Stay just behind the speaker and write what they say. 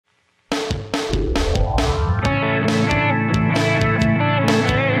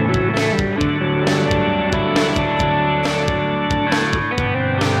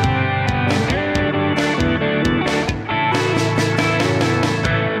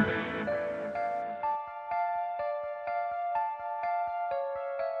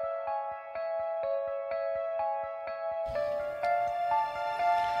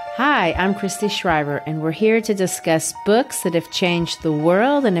Hi, I'm Christy Schreiber, and we're here to discuss books that have changed the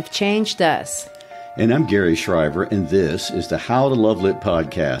world and have changed us. And I'm Gary Schreiber, and this is the How to Love Lit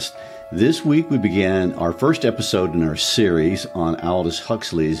podcast. This week we began our first episode in our series on Aldous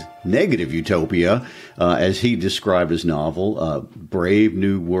Huxley's negative utopia, as he described his novel, Brave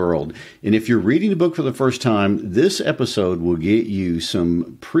New World. And if you're reading the book for the first time, this episode will get you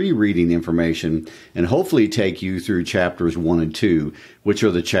some pre-reading information and hopefully take you through chapters 1 and 2, which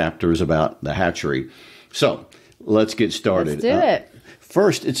are the chapters about the hatchery. So let's get started. Let's do it.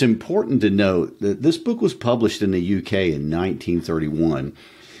 First, it's important to note that this book was published in the UK in 1931.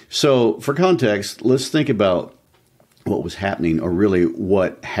 So for context, let's think about what was happening, or really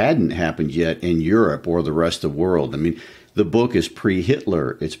what hadn't happened yet in Europe or the rest of the world. I mean, the book is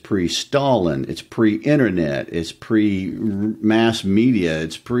pre-Hitler, it's pre-Stalin, it's pre-internet, it's pre-mass media,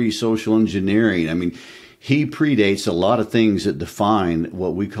 it's pre-social engineering. I mean, he predates a lot of things that define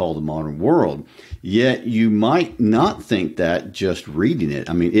what we call the modern world. Yet you might not think that just reading it.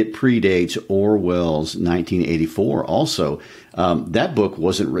 I mean, it predates Orwell's 1984 also. That book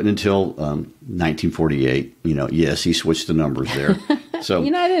wasn't written until 1948. Yes, he switched the numbers there. So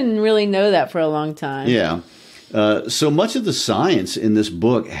I didn't really know that for a long time. Yeah. So much of the science in this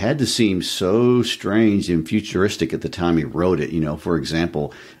book had to seem so strange and futuristic at the time he wrote it. For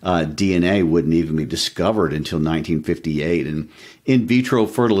example, DNA wouldn't even be discovered until 1958, and in-vitro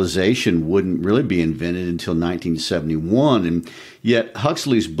fertilization wouldn't really be invented until 1971. And yet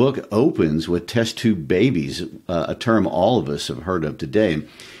Huxley's book opens with test tube babies, a term all of us have heard of today.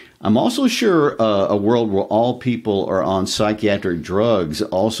 I'm also sure a world where all people are on psychiatric drugs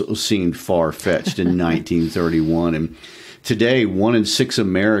also seemed far-fetched in 1931. And today, 1 in 6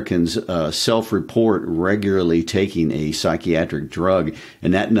 Americans self-report regularly taking a psychiatric drug,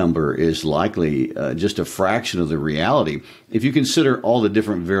 and that number is likely just a fraction of the reality if you consider all the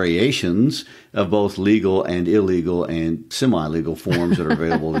different variations of both legal and illegal and semi-legal forms that are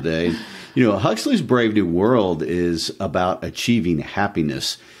available today. Huxley's Brave New World is about achieving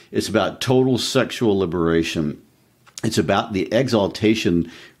happiness. It's about total sexual liberation. It's about the exaltation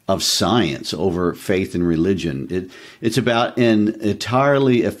of science over faith and religion. It's about an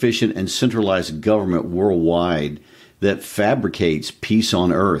entirely efficient and centralized government worldwide that fabricates peace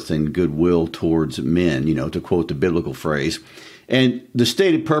on earth and goodwill towards men, to quote the biblical phrase. And the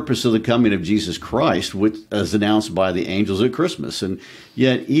stated purpose of the coming of Jesus Christ, which is announced by the angels at Christmas. And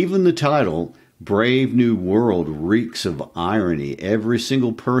yet even the title, Brave New World, reeks of irony. Every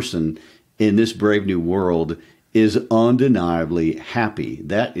single person in this Brave New World is undeniably happy.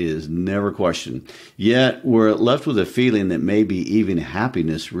 That is never questioned. Yet we're left with a feeling that maybe even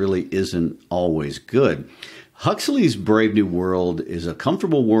happiness really isn't always good. Huxley's Brave New World is a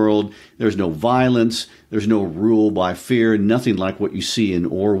comfortable world. There's no violence. There's no rule by fear. Nothing like what you see in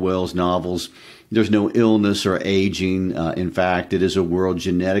Orwell's novels. There's no illness or aging. In fact, it is a world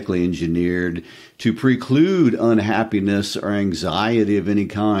genetically engineered to preclude unhappiness or anxiety of any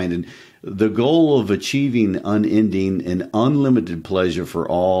kind. And the goal of achieving unending and unlimited pleasure for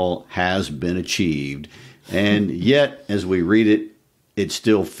all has been achieved. And yet, as we read it, it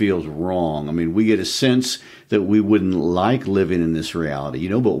still feels wrong. I mean, we get a sense that we wouldn't like living in this reality,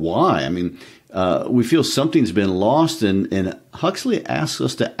 but why? I mean, we feel something's been lost, and Huxley asks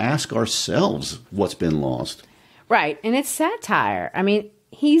us to ask ourselves what's been lost. Right, and it's satire. I mean,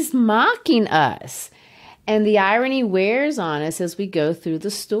 he's mocking us, and the irony wears on us as we go through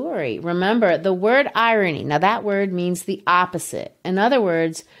the story. Remember, the word irony, now that word means the opposite. In other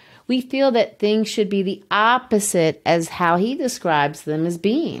words, we feel that things should be the opposite as how he describes them as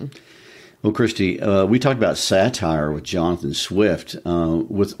being. Well, Christy, we talked about satire with Johnathan Swift,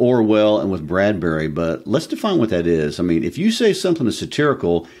 with Orwell and with Bradbury, but let's define what that is. I mean, if you say something is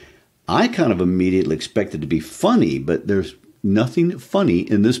satirical, I kind of immediately expect it to be funny, but there's nothing funny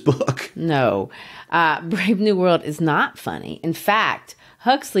in this book. No, Brave New World is not funny. In fact,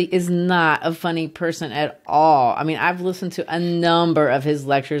 Huxley is not a funny person at all. I mean, I've listened to a number of his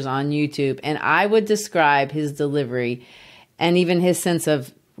lectures on YouTube, and I would describe his delivery and even his sense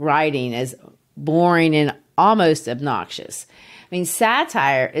of writing as boring and almost obnoxious. I mean,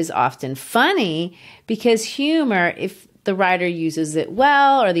 satire is often funny because humor, if the writer uses it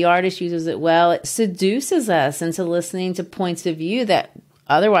well or the artist uses it well, it seduces us into listening to points of view that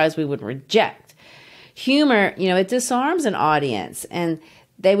otherwise we would reject. Humor, it disarms an audience, and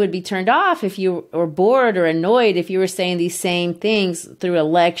they would be turned off if you were bored or annoyed if you were saying these same things through a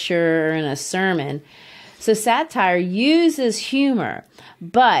lecture or in a sermon. So satire uses humor,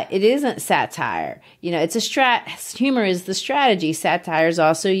 but it isn't satire. It's humor is the strategy. Satires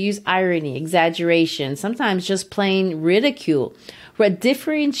also use irony, exaggeration, sometimes just plain ridicule. What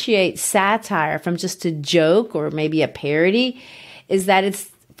differentiates satire from just a joke or maybe a parody is that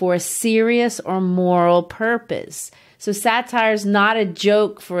it's for a serious or moral purpose. So satire is not a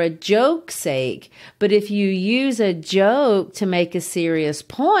joke for a joke's sake, but if you use a joke to make a serious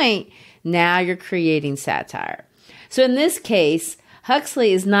point, now you're creating satire. So in this case,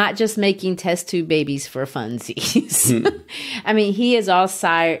 Huxley is not just making test tube babies for funsies. I mean, he is all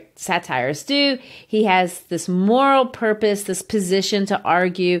satirists do. He has this moral purpose, this position to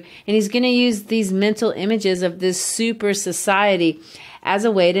argue, and he's going to use these mental images of this super society as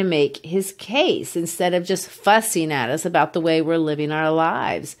a way to make his case instead of just fussing at us about the way we're living our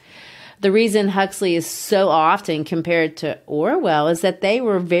lives. The reason Huxley is so often compared to Orwell is that they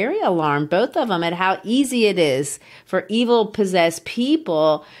were very alarmed, both of them, at how easy it is for evil-possessed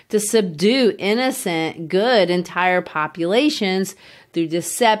people to subdue innocent, good, entire populations through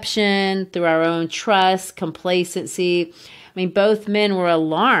deception, through our own trust, complacency. I mean, both men were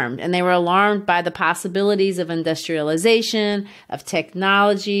alarmed, and they were alarmed by the possibilities of industrialization, of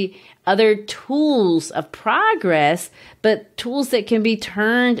technology, other tools of progress, but tools that can be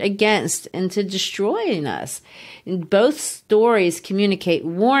turned against into destroying us. And both stories communicate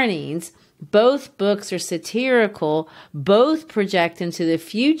warnings. Both books are satirical. Both project into the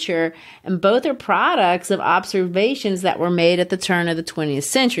future, and both are products of observations that were made at the turn of the 20th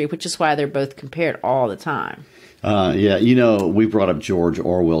century, which is why they're both compared all the time. Yeah, you know, we brought up George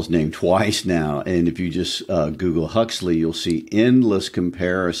Orwell's name twice now, and if you just Google Huxley, you'll see endless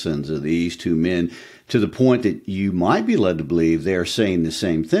comparisons of these two men to the point that you might be led to believe they're saying the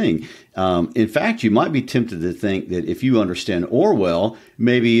same thing. In fact, you might be tempted to think that if you understand Orwell,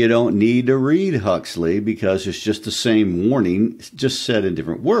 maybe you don't need to read Huxley because it's just the same warning, just said in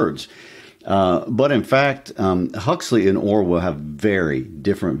different words. But in fact, Huxley and Orwell have very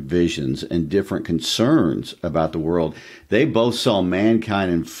different visions and different concerns about the world. They both saw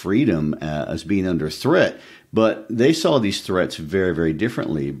mankind and freedom as being under threat, but they saw these threats very, very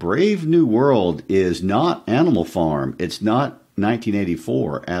differently. Brave New World is not Animal Farm. It's not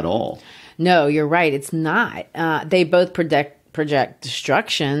 1984 at all. No, you're right. It's not. They both project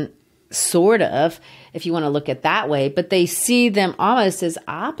destruction, sort of, if you want to look at that way, but they see them almost as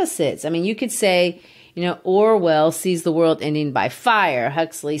opposites. I mean, you could say, you know, Orwell sees the world ending by fire.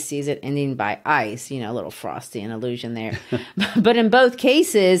 Huxley sees it ending by ice. You know, a little Freudian allusion there. But in both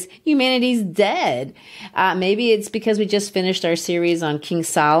cases, humanity's dead. Maybe it's because we just finished our series on King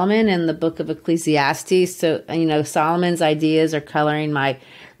Solomon and the book of Ecclesiastes. So, you know, Solomon's ideas are coloring my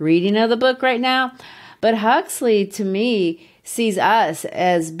reading of the book right now. But Huxley, to me, sees us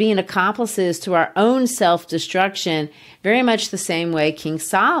as being accomplices to our own self-destruction, very much the same way King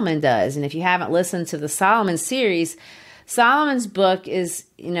Solomon does. And if you haven't listened to the Solomon series, Solomon's book is,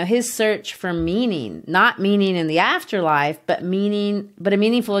 you know, his search for meaning, not meaning in the afterlife, but a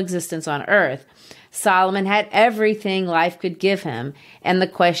meaningful existence on earth. Solomon had everything life could give him. And the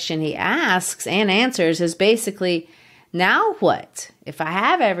question he asks and answers is basically, now what? If I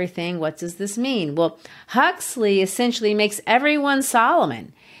have everything, what does this mean? Well, Huxley essentially makes everyone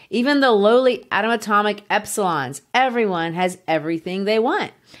Solomon. Even the lowly atomic epsilons, everyone has everything they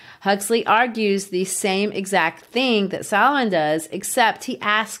want. Huxley argues the same exact thing that Solomon does, except he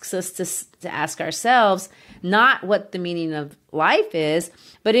asks us to ask ourselves not what the meaning of life is,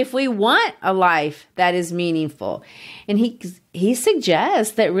 but if we want a life that is meaningful. And he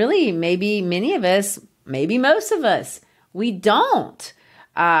suggests that really maybe many of us, maybe most of us, we don't.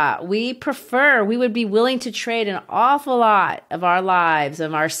 We would be willing to trade an awful lot of our lives,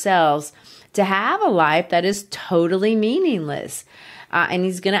 of ourselves, to have a life that is totally meaningless. And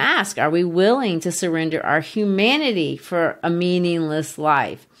he's going to ask, are we willing to surrender our humanity for a meaningless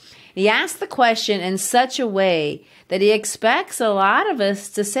life? He asks the question in such a way that he expects a lot of us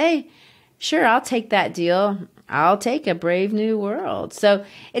to say, sure, I'll take that deal. I'll take a brave new world. So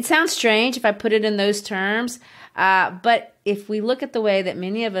it sounds strange if I put it in those terms. But if we look at the way that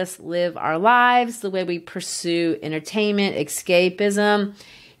many of us live our lives, the way we pursue entertainment, escapism,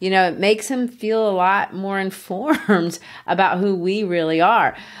 you know, it makes him feel a lot more informed about who we really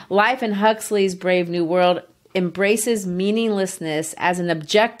are. Life in Huxley's Brave New World embraces meaninglessness as an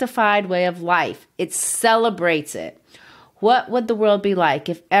objectified way of life. It celebrates it. What would the world be like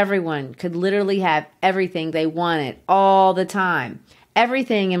if everyone could literally have everything they wanted all the time?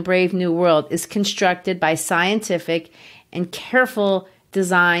 Everything in Brave New World is constructed by scientific and careful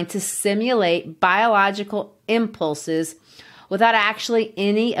design to simulate biological impulses without actually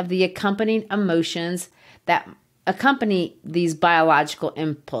any of the accompanying emotions that accompany these biological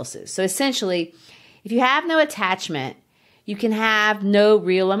impulses. So essentially, if you have no attachment, you can have no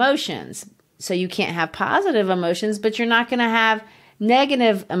real emotions. So you can't have positive emotions, but you're not going to have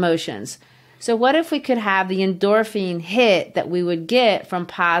negative emotions. So what if we could have the endorphin hit that we would get from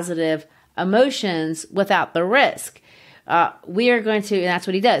positive emotions without the risk? We are going to, and that's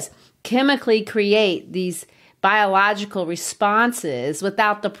what he does, chemically create these biological responses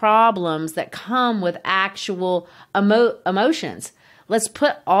without the problems that come with actual emotions. Let's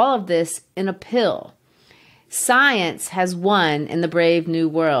put all of this in a pill. Science has won in the Brave New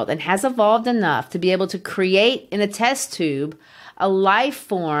World and has evolved enough to be able to create in a test tube a life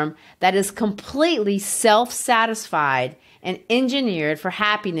form that is completely self-satisfied and engineered for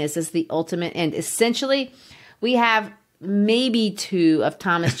happiness as the ultimate end. Essentially, we have maybe two of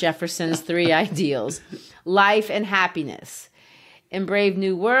Thomas Jefferson's three ideals, life and happiness. In Brave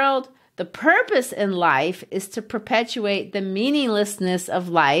New World, the purpose in life is to perpetuate the meaninglessness of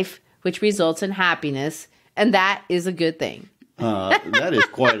life, which results in happiness, and that is a good thing. That is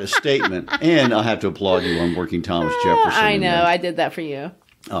quite a statement. And I have to applaud you on working Thomas Jefferson. I know. I did that for you.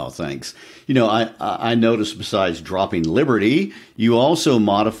 Oh, thanks. You know, I noticed besides dropping liberty, you also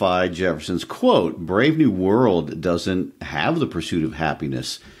modified Jefferson's quote. Brave New World doesn't have the pursuit of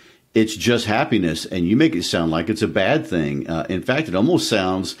happiness. It's just happiness. And you make it sound like it's a bad thing. In fact, it almost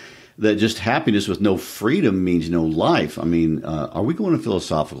sounds that just happiness with no freedom means no life. I mean, are we going to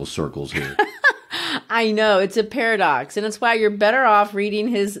philosophical circles here? I know, it's a paradox, and it's why you're better off reading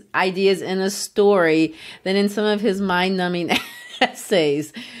his ideas in a story than in some of his mind-numbing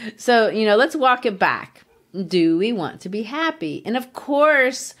essays. So, let's walk it back. Do we want to be happy? And of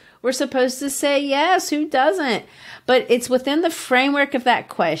course, we're supposed to say yes. Who doesn't? But it's within the framework of that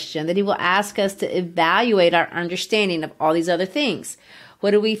question that he will ask us to evaluate our understanding of all these other things.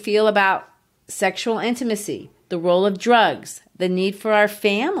 What do we feel about sexual intimacy, the role of drugs, the need for our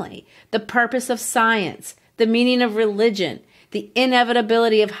family, the purpose of science, the meaning of religion, the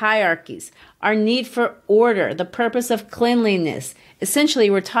inevitability of hierarchies, our need for order, the purpose of cleanliness? Essentially,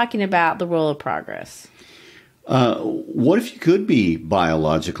 we're talking about the role of progress. What if you could be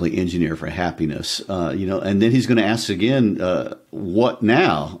biologically engineered for happiness? And then he's going to ask again, what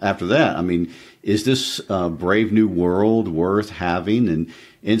now after that? I mean, is this Brave New World worth having? And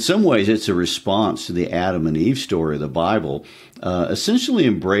in some ways, it's a response to the Adam and Eve story of the Bible. Essentially,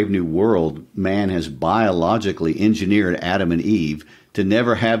 in Brave New World, man has biologically engineered Adam and Eve to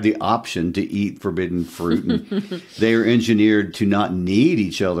never have the option to eat forbidden fruit. And they are engineered to not need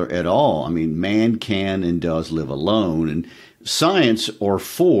each other at all. I mean, man can and does live alone. And science, or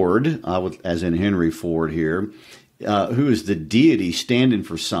Ford, as in Henry Ford here, who is the deity standing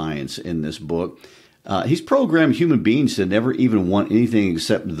for science in this book, he's programmed human beings to never even want anything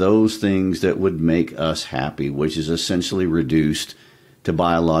except those things that would make us happy, which is essentially reduced to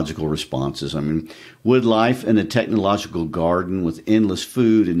biological responses. I mean, would life in a technological garden with endless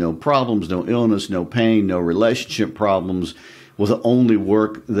food and no problems, no illness, no pain, no relationship problems, was the only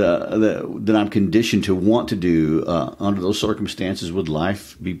work that I'm conditioned to want to do under those circumstances, would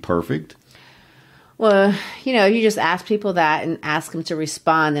life be perfect? Well, you just ask people that and ask them to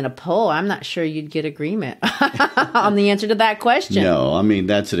respond in a poll. I'm not sure you'd get agreement on the answer to that question. No, I mean,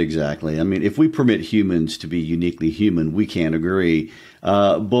 that's it exactly. I mean, if we permit humans to be uniquely human, we can't agree.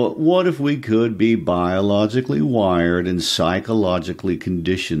 But what if we could be biologically wired and psychologically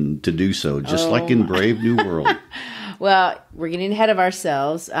conditioned to do so, just like in Brave New World? Well, we're getting ahead of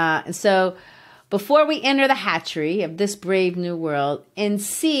ourselves. And so before we enter the hatchery of this Brave New World and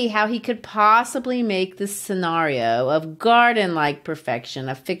see how he could possibly make this scenario of garden-like perfection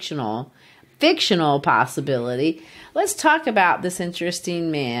a fictional possibility, let's talk about this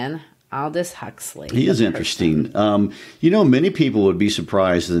interesting man, Aldous Huxley. He is interesting. Many people would be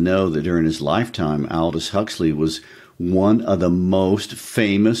surprised to know that during his lifetime, Aldous Huxley was one of the most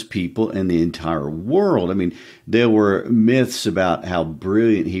famous people in the entire world. I mean, there were myths about how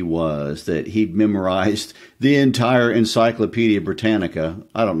brilliant he was, that he'd memorized the entire Encyclopedia Britannica.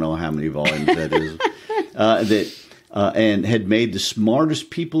 I don't know how many volumes that is. And had made the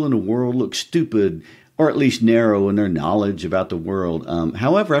smartest people in the world look stupid, or at least narrow in their knowledge about the world.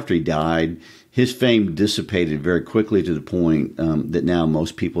 However, after he died, his fame dissipated very quickly to the point that now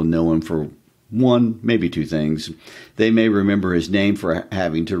most people know him for one, maybe two things. They may remember his name for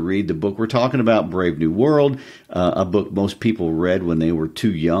having to read the book we're talking about, Brave New World, a book most people read when they were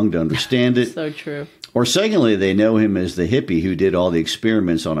too young to understand it. So true. Or secondly, they know him as the hippie who did all the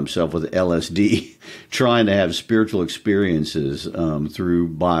experiments on himself with LSD, trying to have spiritual experiences through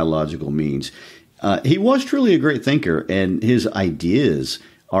biological means. He was truly a great thinker, and his ideas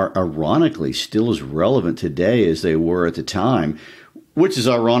are ironically still as relevant today as they were at the time, which is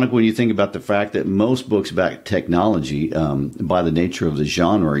ironic when you think about the fact that most books about technology, by the nature of the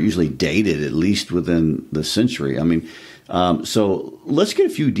genre, are usually dated at least within the century. I mean, So let's get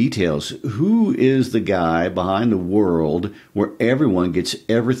a few details. Who is the guy behind the world where everyone gets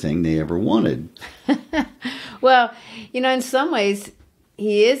everything they ever wanted? Well, in some ways,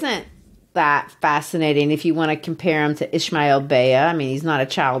 he isn't that fascinating if you want to compare him to Ishmael Bea. I mean, he's not a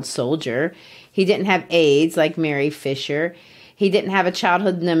child soldier. He didn't have AIDS like Mary Fisher. He didn't have a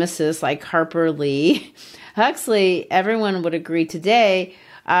childhood nemesis like Harper Lee. Huxley, everyone would agree today,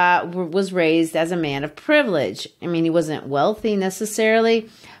 was raised as a man of privilege. I mean, he wasn't wealthy necessarily,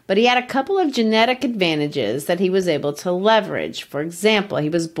 but he had a couple of genetic advantages that he was able to leverage. For example, he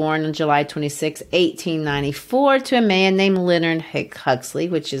was born on July 26, 1894, to a man named Leonard Huxley,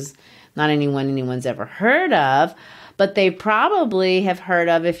 which is not anyone anyone's ever heard of, but they probably have heard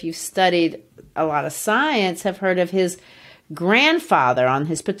of, if you've studied a lot of science, have heard of his grandfather on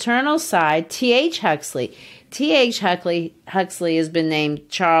his paternal side, T.H. Huxley. T.H. Huxley has been named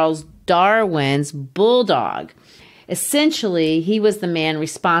Charles Darwin's bulldog. Essentially, he was the man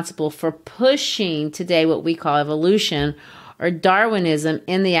responsible for pushing today what we call evolution or Darwinism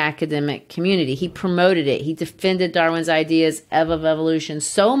in the academic community. He promoted it. He defended Darwin's ideas of evolution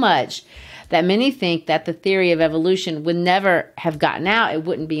so much that many think that the theory of evolution would never have gotten out. It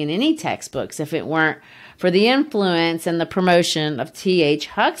wouldn't be in any textbooks if it weren't for the influence and the promotion of T.H.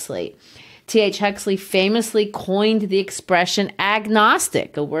 Huxley. T.H. Huxley famously coined the expression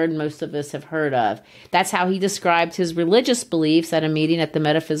agnostic, a word most of us have heard of. That's how he described his religious beliefs at a meeting at the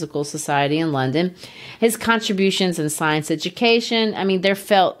Metaphysical Society in London. His contributions in science education, I mean, they're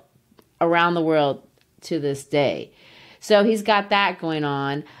felt around the world to this day. So he's got that going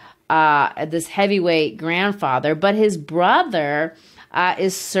on, this heavyweight grandfather. But his brother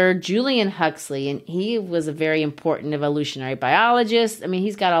is Sir Julian Huxley, and he was a very important evolutionary biologist. I mean,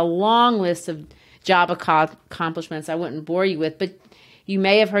 he's got a long list of job accomplishments I wouldn't bore you with, but you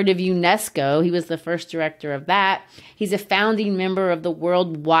may have heard of UNESCO. He was the first director of that. He's a founding member of the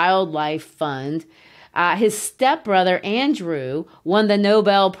World Wildlife Fund. His stepbrother, Andrew, won the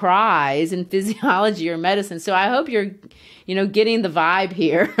Nobel Prize in physiology or medicine. So I hope you're, getting the vibe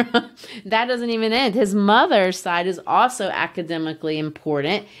here. That doesn't even end. His mother's side is also academically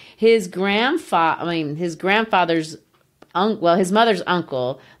important. His grandfather's his mother's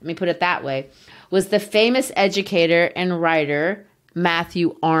uncle, let me put it that way, was the famous educator and writer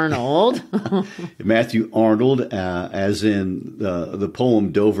Matthew Arnold. Matthew Arnold, as in the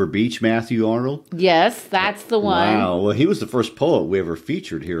poem Dover Beach, Matthew Arnold? Yes, that's the one. Wow. Well, he was the first poet we ever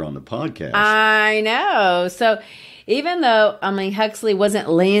featured here on the podcast. I know. So even though, Huxley wasn't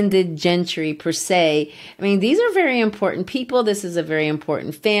landed gentry per se, these are very important people. This is a very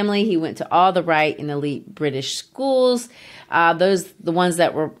important family. He went to all the right and elite British schools. The ones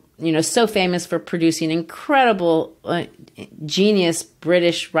that were so famous for producing incredible, genius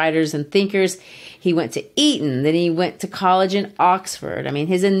British writers and thinkers. He went to Eton, then he went to college in Oxford.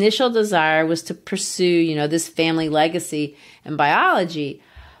 His initial desire was to pursue, this family legacy in biology.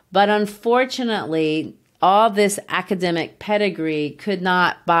 But unfortunately, all this academic pedigree could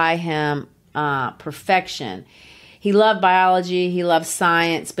not buy him perfection. He loved biology, he loved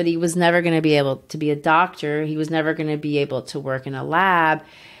science, but he was never going to be able to be a doctor. He was never going to be able to work in a lab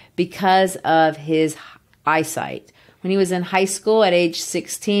because of his eyesight. When he was in high school at age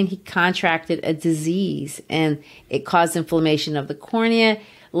 16, he contracted a disease, and it caused inflammation of the cornea,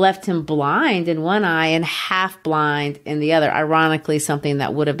 left him blind in one eye and half blind in the other. Ironically, something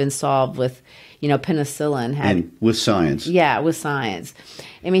that would have been solved with, penicillin. And with science. Yeah, with science.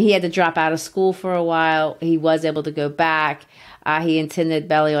 He had to drop out of school for a while. He was able to go back. He attended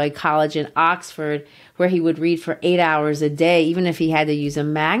Balliol College in Oxford, where he would read for 8 hours a day, even if he had to use a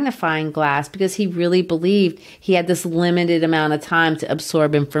magnifying glass, because he really believed he had this limited amount of time to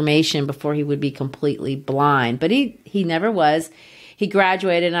absorb information before he would be completely blind. But he never was. He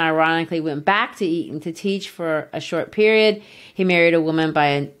graduated and ironically went back to Eton to teach for a short period. He married a woman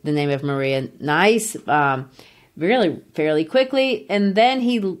by the name of Maria Nice, really fairly quickly. And then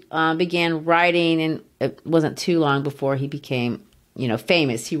he began writing, and it wasn't too long before he became,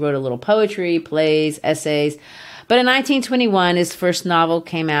 famous. He wrote a little poetry, plays, essays. But in 1921, his first novel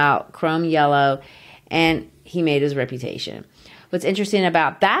came out, Chrome Yellow, and he made his reputation. What's interesting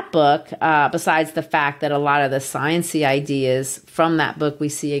about that book, besides the fact that a lot of the sciencey ideas from that book we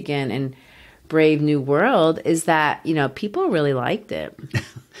see again in Brave New World, is that, people really liked it.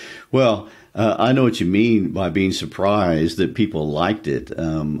 Well, I know what you mean by being surprised that people liked it,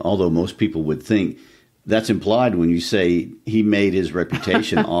 although most people would think that's implied when you say he made his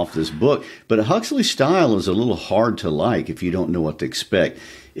reputation off this book. But Huxley's style is a little hard to like if you don't know what to expect.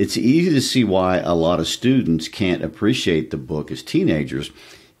 It's easy to see why a lot of students can't appreciate the book as teenagers.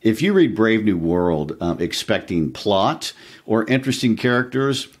 If you read Brave New World expecting plot or interesting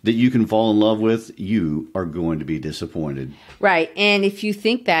characters that you can fall in love with, you are going to be disappointed. Right. And if you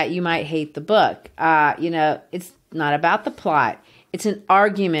think that, you might hate the book. It's not about the plot. It's an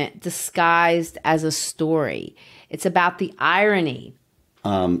argument disguised as a story. It's about the irony.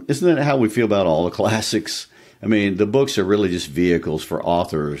 Isn't that how we feel about all the classics? I mean, the books are really just vehicles for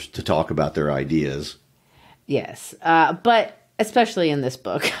authors to talk about their ideas. Yes. But especially in this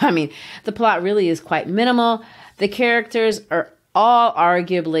book, I mean, the plot really is quite minimal. The characters are all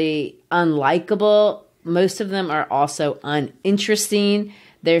arguably unlikable. Most of them are also uninteresting.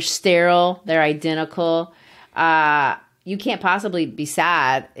 They're sterile. They're identical. You can't possibly be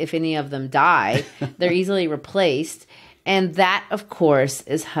sad if any of them die. They're easily replaced. And that, of course,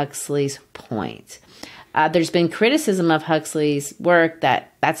 is Huxley's point. There's been criticism of Huxley's work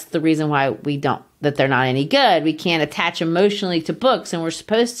that's the reason why that they're not any good. We can't attach emotionally to books, and we're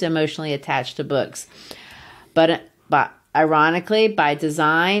supposed to emotionally attach to books. But ironically, by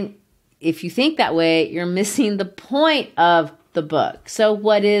design, if you think that way, you're missing the point of the book. So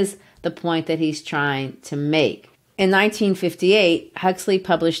what is the point that he's trying to make? In 1958, Huxley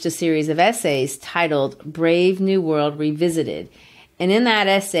published a series of essays titled Brave New World Revisited. And in that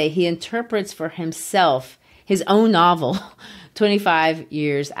essay, he interprets for himself his own novel 25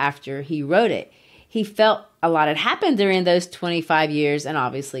 years after he wrote it. He felt a lot had happened during those 25 years, and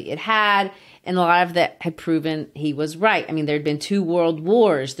obviously it had, and a lot of that had proven he was right. I mean, there had been 2 world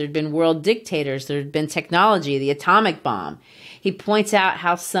wars, there had been world dictators, there had been technology, the atomic bomb. He points out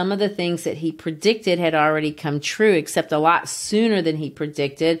how some of the things that he predicted had already come true, except a lot sooner than he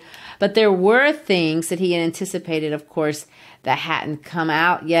predicted. But there were things that he had anticipated, of course, that hadn't come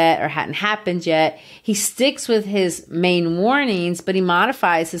out yet or hadn't happened yet. He sticks with his main warnings, but he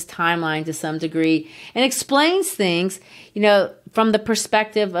modifies his timeline to some degree and explains things, from the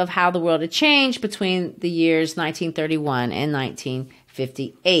perspective of how the world had changed between the years 1931 and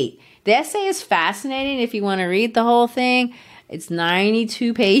 1958. The essay is fascinating if you want to read the whole thing. It's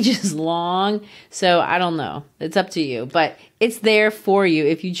 92 pages long, so I don't know. It's up to you, but it's there for you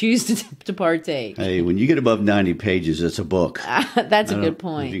if you choose to partake. Hey, when you get above 90 pages, it's a book. That's a good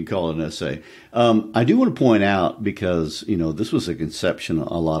point. If you can call it an essay. I do want to point out, because, this was a conception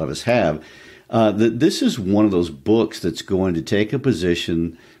a lot of us have, that this is one of those books that's going to take a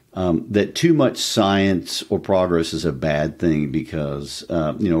position that too much science or progress is a bad thing because,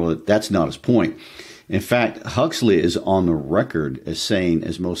 that's not his point. In fact, Huxley is on the record as saying,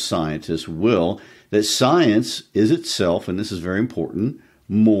 as most scientists will, that science is itself, and this is very important,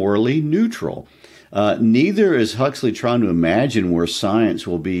 morally neutral. Neither is Huxley trying to imagine where science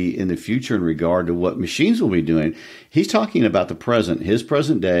will be in the future in regard to what machines will be doing. He's talking about the present, his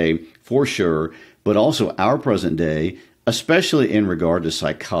present day, for sure, but also our present day, especially in regard to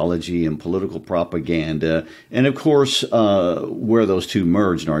psychology and political propaganda, and of course, where those two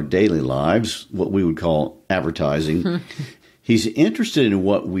merge in our daily lives, what we would call advertising. He's interested in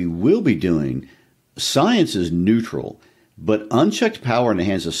what we will be doing. Science is neutral, but unchecked power in the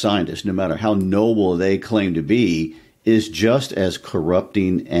hands of scientists, no matter how noble they claim to be, is just as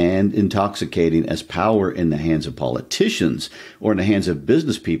corrupting and intoxicating as power in the hands of politicians or in the hands of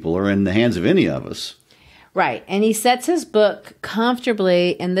business people or in the hands of any of us. Right. And he sets his book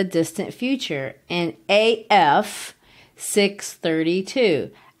comfortably in the distant future in AF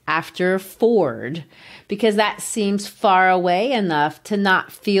 632 after Ford, because that seems far away enough to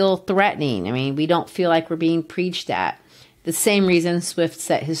not feel threatening. I mean, we don't feel like we're being preached at. The same reason Swift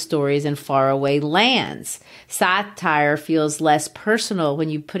set his stories in faraway lands. Satire feels less personal when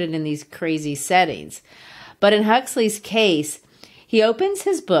you put it in these crazy settings. But in Huxley's case, he opens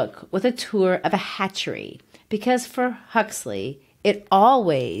his book with a tour of a hatchery, because for Huxley, it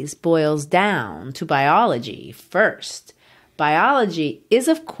always boils down to biology first. Biology is,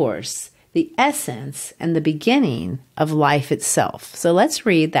 of course, the essence and the beginning of life itself. So let's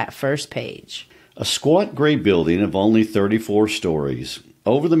read that first page. A squat gray building of only 34 stories.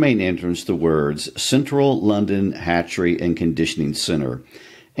 Over the main entrance, the words Central London Hatchery and Conditioning Center.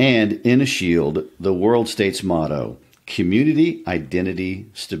 And in a shield, the World State's motto, Community, Identity,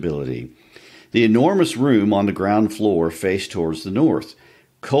 Stability. The enormous room on the ground floor faced towards the north.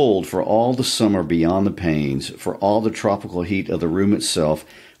 Cold for all the summer beyond the panes, for all the tropical heat of the room itself,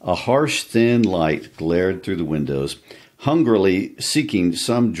 a harsh, thin light glared through the windows, hungrily seeking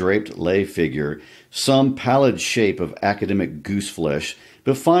some draped lay figure, some pallid shape of academic gooseflesh,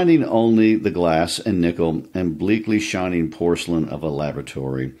 but finding only the glass and nickel and bleakly shining porcelain of a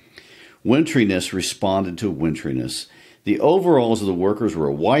laboratory. Wintriness responded to wintriness. The overalls of the workers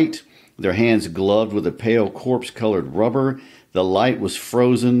were white, their hands gloved with a pale corpse-colored rubber, The light was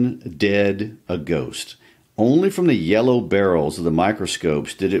frozen, dead, a ghost. Only from the yellow barrels of the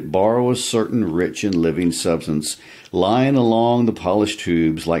microscopes did it borrow a certain rich and living substance, lying along the polished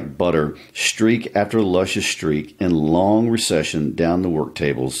tubes like butter, streak after luscious streak, in long recession down the work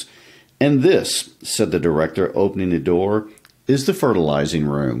tables. And this, said the director, opening the door, is the fertilizing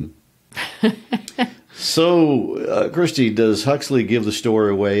room. So, Christy, does Huxley give the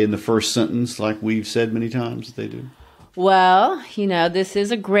story away in the first sentence like we've said many times that they do? Well, this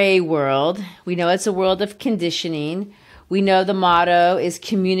is a gray world. We know it's a world of conditioning. We know the motto is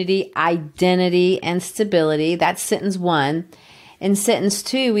community, identity, and stability. That's sentence 1. In sentence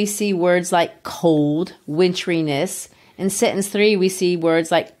 2, we see words like cold, winteriness. In sentence 3, we see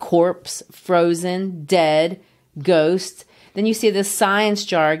words like corpse, frozen, dead, ghost. Then you see the science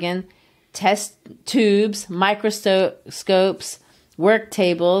jargon, test tubes, microscopes, work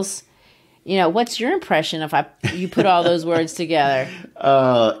tables. What's your impression if you put all those words together?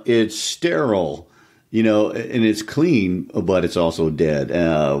 It's sterile, and it's clean, but it's also dead.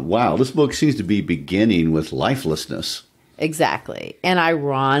 Wow, this book seems to be beginning with lifelessness. Exactly. And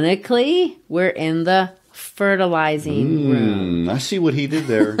ironically, we're in the fertilizing room. I see what he did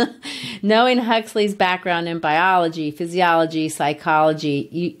there. Knowing Huxley's background in biology, physiology,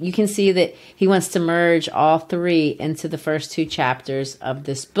 psychology, you can see that he wants to merge all three into the first 2 chapters of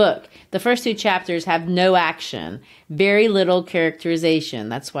this book. The first 2 chapters have no action, very little characterization.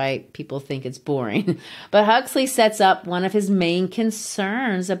 That's why people think it's boring. But Huxley sets up one of his main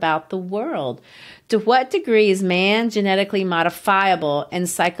concerns about the world. To what degree is man genetically modifiable and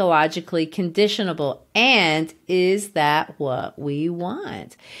psychologically conditionable? And is that what we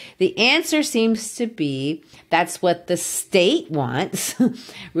want? The answer seems to be that's what the state wants.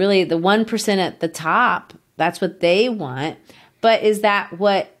 Really, the 1% at the top, that's what they want. But is that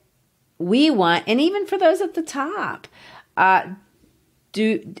what we want? And even for those at the top,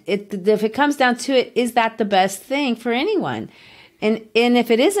 if it comes down to it, is that the best thing for anyone? And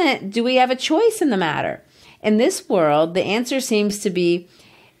if it isn't, do we have a choice in the matter? In this world, the answer seems to be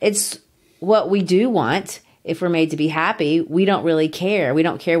it's what we do want. If we're made to be happy, we don't really care. We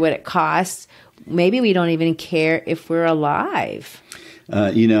don't care what it costs. Maybe we don't even care if we're alive. I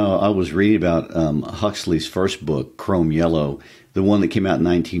was reading about Huxley's first book, Chrome Yellow, the one that came out in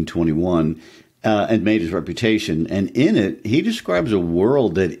 1921. And made his reputation. And in it, he describes a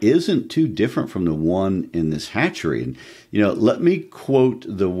world that isn't too different from the one in this hatchery. And, let me quote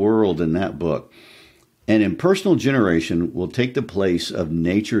the world in that book. An impersonal generation will take the place of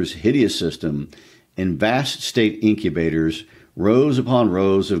nature's hideous system. In vast state incubators, rows upon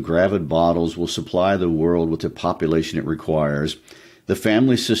rows of gravid bottles will supply the world with the population it requires. The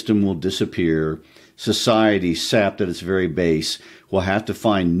family system will disappear. Society, sapped at its very base, will have to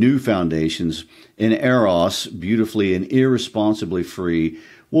find new foundations. And Eros, beautifully and irresponsibly free,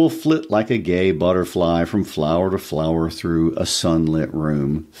 will flit like a gay butterfly from flower to flower through a sunlit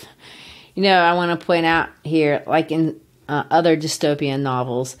room. I want to point out here, like in other dystopian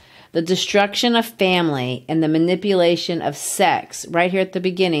novels, the destruction of family and the manipulation of sex, right here at the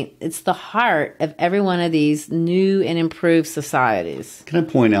beginning, it's the heart of every one of these new and improved societies. Can I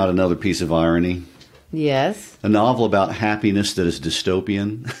point out another piece of irony? Yes. A novel about happiness that is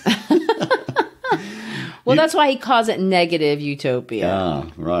dystopian. Well, that's why he calls it negative utopia. Ah,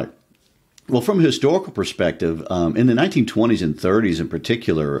 right. Well, from a historical perspective, in the 1920s and 30s in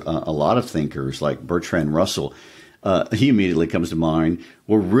particular, a lot of thinkers like Bertrand Russell, he immediately comes to mind,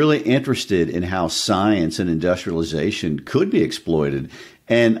 were really interested in how science and industrialization could be exploited.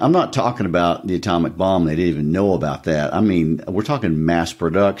 And I'm not talking about the atomic bomb. They didn't even know about that. I mean, we're talking mass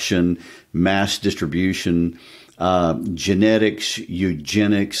production, mass distribution, genetics,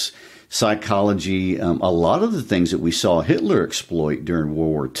 eugenics, psychology, a lot of the things that we saw Hitler exploit during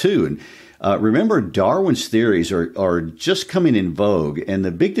World War II. And remember, Darwin's theories are just coming in vogue. And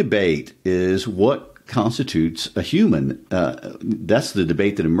the big debate is what constitutes a human. That's the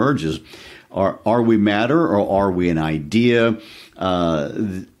debate that emerges. Are we matter or are we an idea?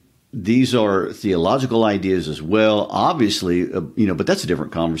 These are theological ideas as well, obviously, but that's a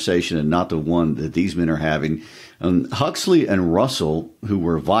different conversation and not the one that these men are having. Huxley and Russell, who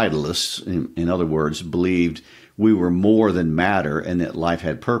were vitalists, in other words, believed we were more than matter and that life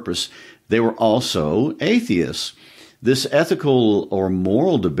had purpose. They were also atheists. This ethical or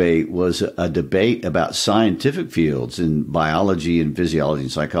moral debate was a debate about scientific fields in biology and physiology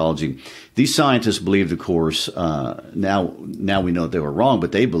and psychology. These scientists believed, of course, now we know they were wrong,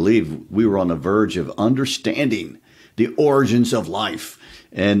 but they believed we were on the verge of understanding the origins of life,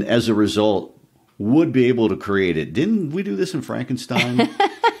 and as a result, would be able to create it. Didn't we do this in Frankenstein?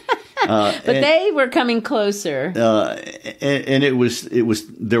 But they were coming closer. And it was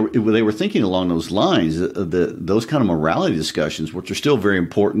they were thinking along those lines, those kind of morality discussions, which are still very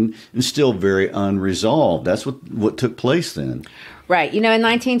important and still very unresolved. That's what took place then. Right. In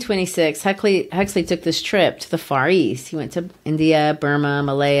 1926, Huxley took this trip to the Far East. He went to India, Burma,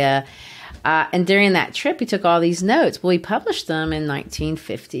 Malaya. And during that trip, he took all these notes. Well, he published them in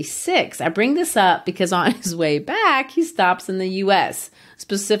 1956. I bring this up because on his way back, he stops in the U.S.,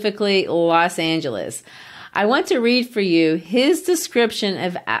 specifically Los Angeles. I want to read for you his description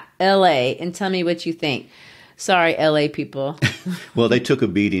of L.A. and tell me what you think. Sorry, L.A. people. Well, they took a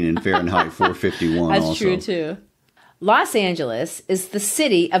beating in Fahrenheit 451 That's also. true, too. Los Angeles is the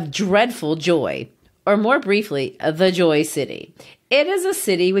city of dreadful joy, or more briefly, the Joy City. It is a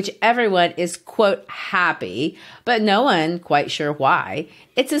city which everyone is, quote, happy, but no one quite sure why.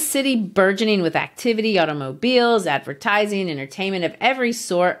 It's a city burgeoning with activity, automobiles, advertising, entertainment of every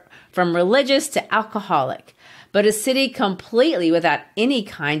sort, from religious to alcoholic, but a city completely without any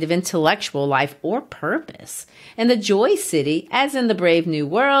kind of intellectual life or purpose. In the Joy City, as in the Brave New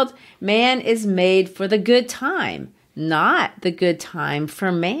World, man is made for the good time, not the good time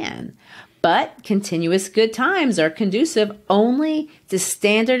for man. But continuous good times are conducive only to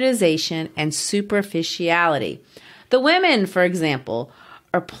standardization and superficiality. The women, for example,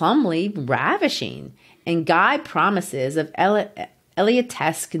 are plumly ravishing and guy promises of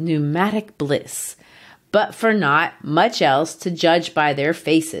Eliotesque pneumatic bliss, but for not much else to judge by their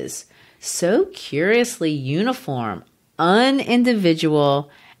faces, so curiously uniform,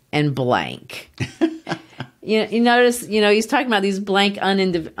 unindividual, and blank. You notice, he's talking about these blank,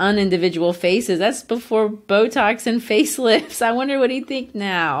 unindividual faces. That's before Botox and facelifts. I wonder what he'd think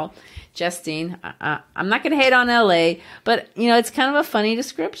now. Jesting. I'm not going to hate on L.A., but, it's kind of a funny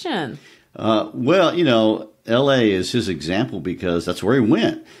description. Well, L.A. is his example because that's where he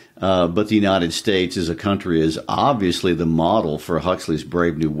went. But the United States as a country is obviously the model for Huxley's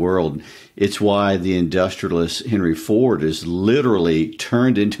Brave New World. It's why the industrialist Henry Ford is literally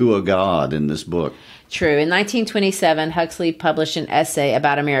turned into a god in this book. True. In 1927, Huxley published an essay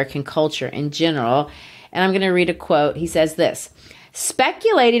about American culture in general, and I'm going to read a quote. He says this: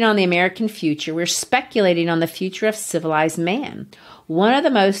 "Speculating on the American future, we're speculating on the future of civilized man. One of the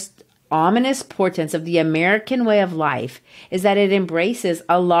most ominous portents of the American way of life is that it embraces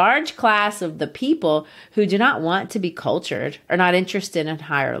a large class of the people who do not want to be cultured or not interested in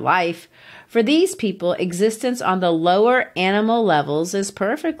higher life. For these people, existence on the lower animal levels is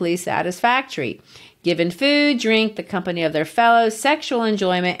perfectly satisfactory. Given food, drink, the company of their fellows, sexual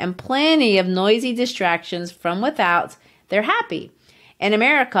enjoyment, and plenty of noisy distractions from without, they're happy. In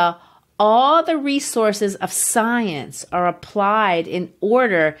America, all the resources of science are applied in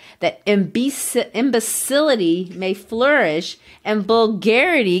order that imbecility may flourish and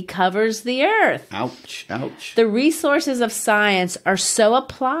vulgarity covers the earth." Ouch, ouch. The resources of science are so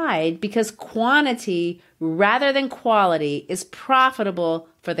applied because quantity rather than quality is profitable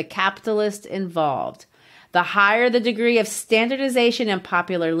for the capitalist involved. The higher the degree of standardization in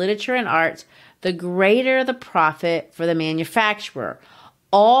popular literature and art, the greater the profit for the manufacturer.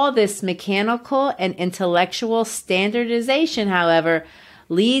 All this mechanical and intellectual standardization, however,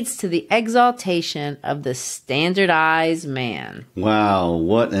 leads to the exaltation of the standardized man. Wow,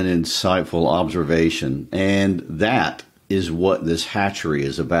 what an insightful observation. And that is what this hatchery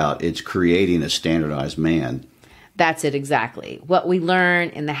is about. It's creating a standardized man. That's it exactly. What we learn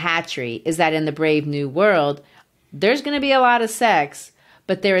in the hatchery is that in the Brave New World, there's going to be a lot of sex,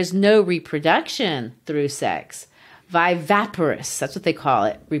 but there is no reproduction through sex. Viviparous, that's what they call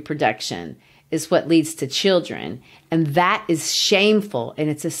it, reproduction, is what leads to children. And that is shameful, and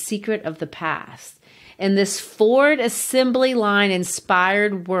it's a secret of the past. In this Ford assembly line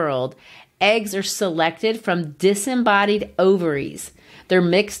inspired world, eggs are selected from disembodied ovaries. They're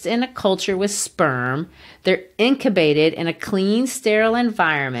mixed in a culture with sperm. They're incubated in a clean, sterile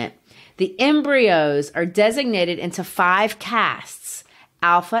environment. The embryos are designated into 5 castes.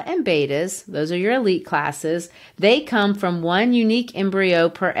 Alpha and betas, those are your elite classes. They come from one unique embryo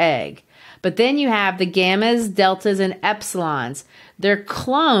per egg. But then you have the gammas, deltas, and epsilons. They're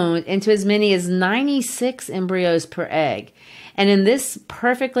cloned into as many as 96 embryos per egg. And in this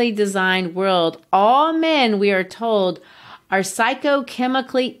perfectly designed world, all men, we are told, are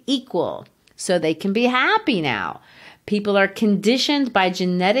psychochemically equal, so they can be happy now. People are conditioned by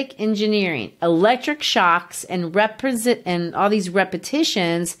genetic engineering, electric shocks, and all these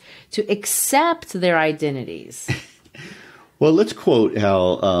repetitions to accept their identities. Well, let's quote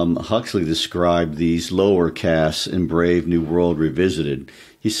how Huxley described these lower castes in Brave New World Revisited.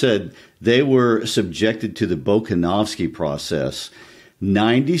 He said, "They were subjected to the Bokanovsky process.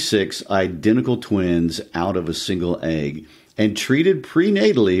 96 identical twins out of a single egg and treated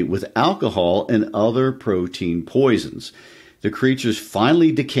prenatally with alcohol and other protein poisons. The creatures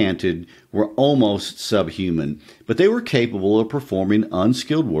finally decanted, were almost subhuman, but they were capable of performing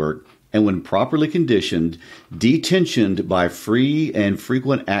unskilled work and, when properly conditioned, detensioned by free and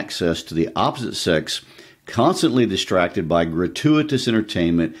frequent access to the opposite sex, constantly distracted by gratuitous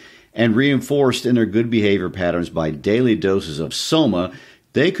entertainment, and reinforced in their good behavior patterns by daily doses of soma,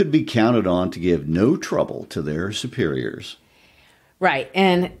 they could be counted on to give no trouble to their superiors. Right.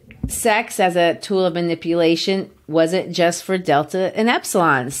 And sex as a tool of manipulation wasn't just for Delta and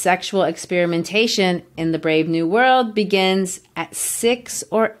Epsilon. Sexual experimentation in the Brave New World begins at 6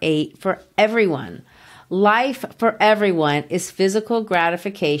 or 8 for everyone. Life for everyone is physical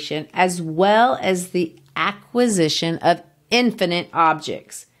gratification as well as the acquisition of infinite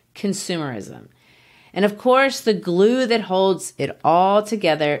objects, consumerism. And of course, the glue that holds it all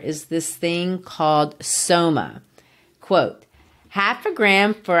together is this thing called soma. Quote, half a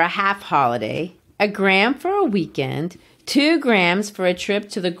gram for a half holiday, a gram for a weekend, 2 grams for a trip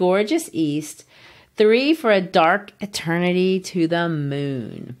to the gorgeous East, 3 for a dark eternity to the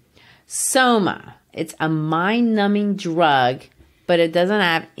moon. Soma, it's a mind-numbing drug, but it doesn't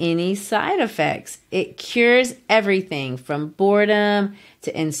have any side effects. It cures everything from boredom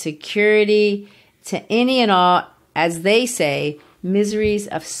to insecurity to any and all, as they say, miseries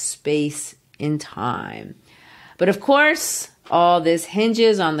of space and time. But of course, all this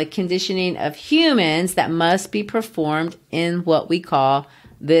hinges on the conditioning of humans that must be performed in what we call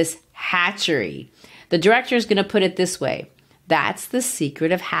this hatchery. The director is going to put it this way. That's the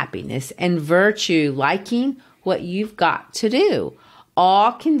secret of happiness and virtue, liking what you've got to do.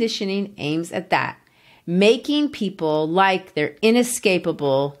 All conditioning aims at that, making people like their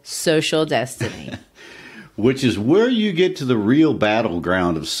inescapable social destiny. Which is where you get to the real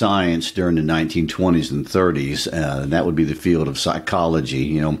battleground of science during the 1920s and 30s. And that would be the field of psychology.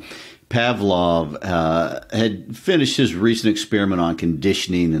 You know, Pavlov had finished his recent experiment on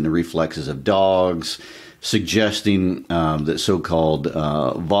conditioning and the reflexes of dogs, suggesting that so-called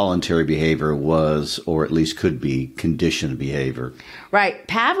voluntary behavior was, or at least could be, conditioned behavior. Right.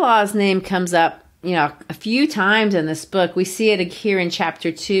 Pavlov's name comes up, a few times in this book. We see it here in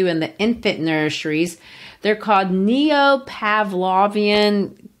chapter 2 in the infant nurseries. They're called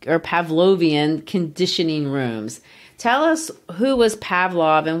neo-Pavlovian or Pavlovian conditioning rooms. Tell us, who was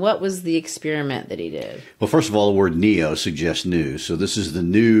Pavlov and what was the experiment that he did? Well, first of all, the word neo suggests new. So this is the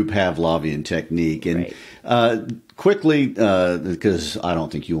new Pavlovian technique. And quickly, because I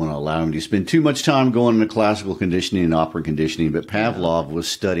don't think you want to allow him to spend too much time going into classical conditioning and operant conditioning, but Pavlov was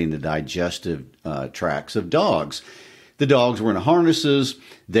studying the digestive tracts of dogs. The dogs were in harnesses.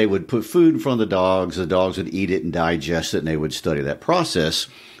 They would put food in front of the dogs would eat it and digest it, and they would study that process.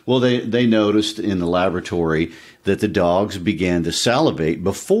 Well, they noticed in the laboratory that the dogs began to salivate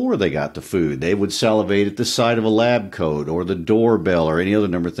before they got the food. They would salivate at the sight of a lab coat or the doorbell or any other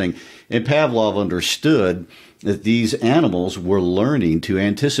number of thing. And Pavlov understood that these animals were learning to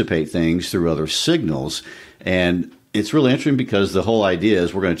anticipate things through other signals. And it's really interesting because the whole idea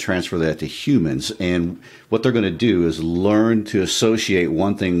is we're going to transfer that to humans. And what they're going to do is learn to associate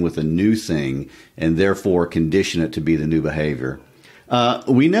one thing with a new thing and therefore condition it to be the new behavior.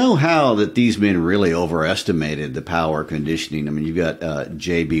 We know how that these men really overestimated the power of conditioning. I mean, you've got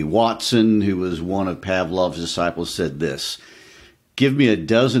J.B. Watson, who was one of Pavlov's disciples, said this: "Give me a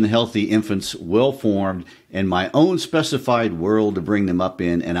dozen healthy infants, well-formed, and my own specified world to bring them up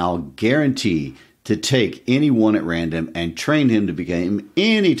in, and I'll guarantee to take any one at random and train him to become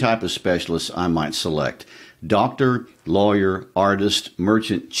any type of specialist I might select. Doctor, lawyer, artist,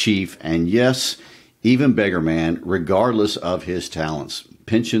 merchant, chief, and yes, even beggar man, regardless of his talents,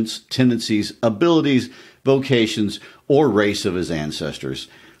 penchants, tendencies, abilities, vocations, or race of his ancestors."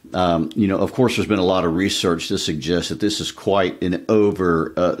 Of course, there's been a lot of research to suggest that this is quite an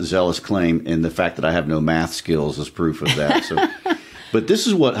overzealous claim, and the fact that I have no math skills is proof of that. So, but this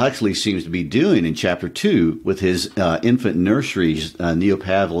is what Huxley seems to be doing in Chapter 2 with his infant nurseries,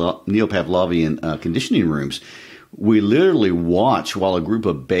 neo-Pavlovian conditioning rooms. We literally watch while a group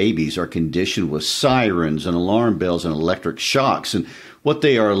of babies are conditioned with sirens and alarm bells and electric shocks. And what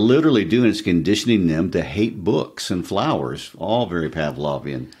they are literally doing is conditioning them to hate books and flowers, all very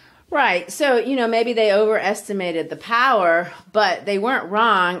Pavlovian. Right. So, maybe they overestimated the power, but they weren't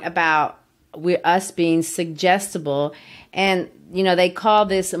wrong about us being suggestible. And, they call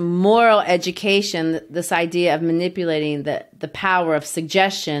this moral education, this idea of manipulating the power of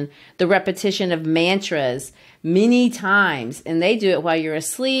suggestion, the repetition of mantras many times. And they do it while you're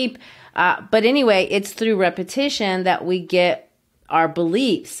asleep. But anyway, it's through repetition that we get our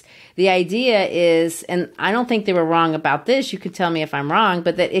beliefs. The idea is, and I don't think they were wrong about this, you could tell me if I'm wrong,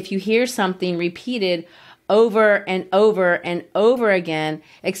 but that if you hear something repeated over and over and over again,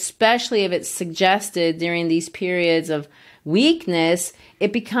 especially if it's suggested during these periods of weakness,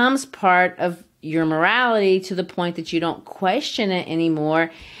 it becomes part of your morality to the point that you don't question it anymore.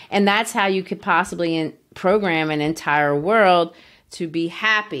 And that's how you could possibly program an entire world to be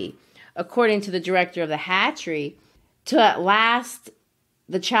happy. According to the director of the hatchery, to at last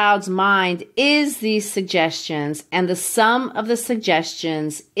the child's mind is these suggestions, and the sum of the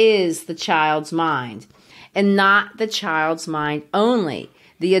suggestions is the child's mind. And not the child's mind only,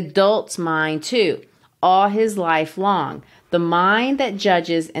 the adult's mind too, all his life long. The mind that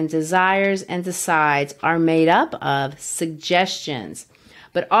judges and desires and decides are made up of suggestions.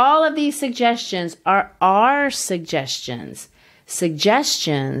 But all of these suggestions are our suggestions,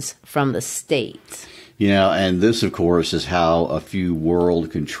 suggestions from the state. Yeah, and this, of course, is how a few world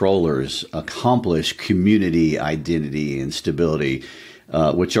controllers accomplish community identity and stability,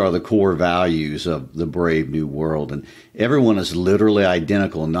 which are the core values of the Brave New World. And everyone is literally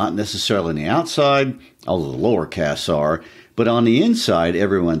identical, not necessarily on the outside, although the lower castes are, but on the inside,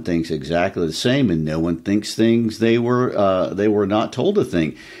 everyone thinks exactly the same, and no one thinks things they were not told to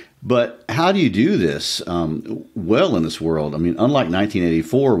think. But how do you do this well in this world? I mean, unlike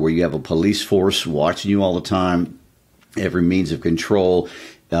 1984, where you have a police force watching you all the time, every means of control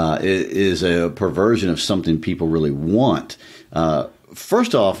is a perversion of something people really want.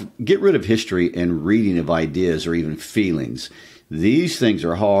 First off, get rid of history and reading of ideas or even feelings. These things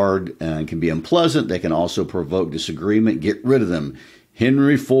are hard and can be unpleasant. They can also provoke disagreement. Get rid of them.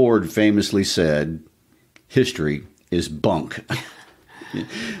 Henry Ford famously said, "History is bunk."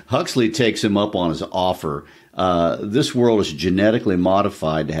 Huxley takes him up on his offer. This world is genetically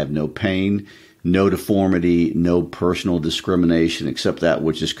modified to have no pain, no deformity, no personal discrimination except that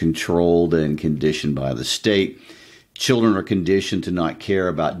which is controlled and conditioned by the state. Children are conditioned to not care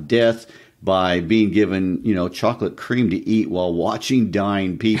about death by being given, chocolate cream to eat while watching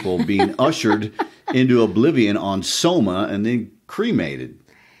dying people being ushered into oblivion on soma and then cremated.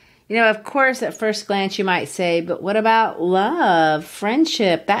 Of course, at first glance, you might say, but what about love,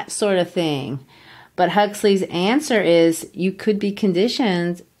 friendship, that sort of thing? But Huxley's answer is you could be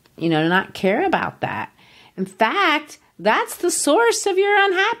conditioned, to not care about that. In fact, that's the source of your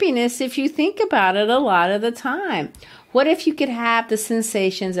unhappiness if you think about it a lot of the time. What if you could have the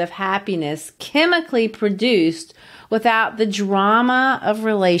sensations of happiness chemically produced without the drama of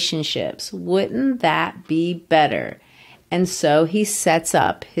relationships? Wouldn't that be better? And so he sets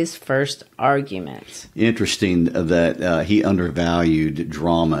up his first argument. Interesting that he undervalued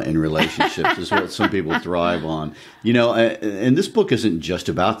drama in relationships is what some people thrive on. And this book isn't just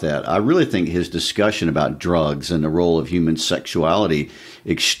about that. I really think his discussion about drugs and the role of human sexuality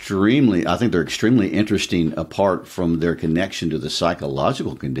they're extremely interesting apart from their connection to the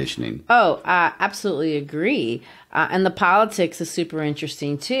psychological conditioning. Oh, I absolutely agree. And the politics is super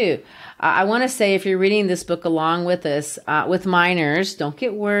interesting too. I want to say if you're reading this book along with us, with minors, don't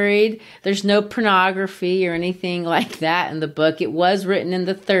get worried. There's no pornography or anything like that in the book. It was written in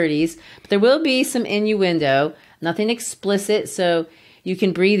the 30s, but there will be some innuendo, nothing explicit, so you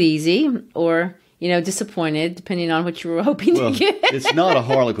can breathe easy or disappointed, depending on what you were hoping to get. It's not a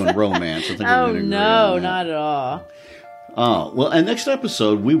Harlequin romance. I think we're going to agree on that. Not at all. Well, and next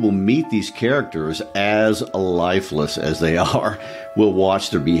episode, we will meet these characters as lifeless as they are. We'll watch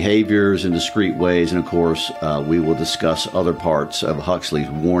their behaviors in discrete ways, and of course, we will discuss other parts of Huxley's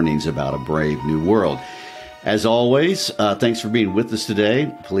warnings about a brave new world. As always, thanks for being with us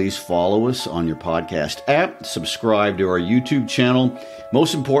today. Please follow us on your podcast app, subscribe to our YouTube channel.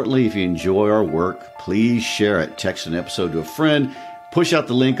 Most importantly, if you enjoy our work, please share it. Text an episode to a friend. Push out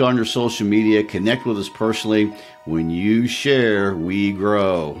the link on your social media. Connect with us personally. When you share, we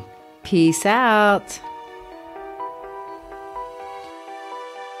grow. Peace out.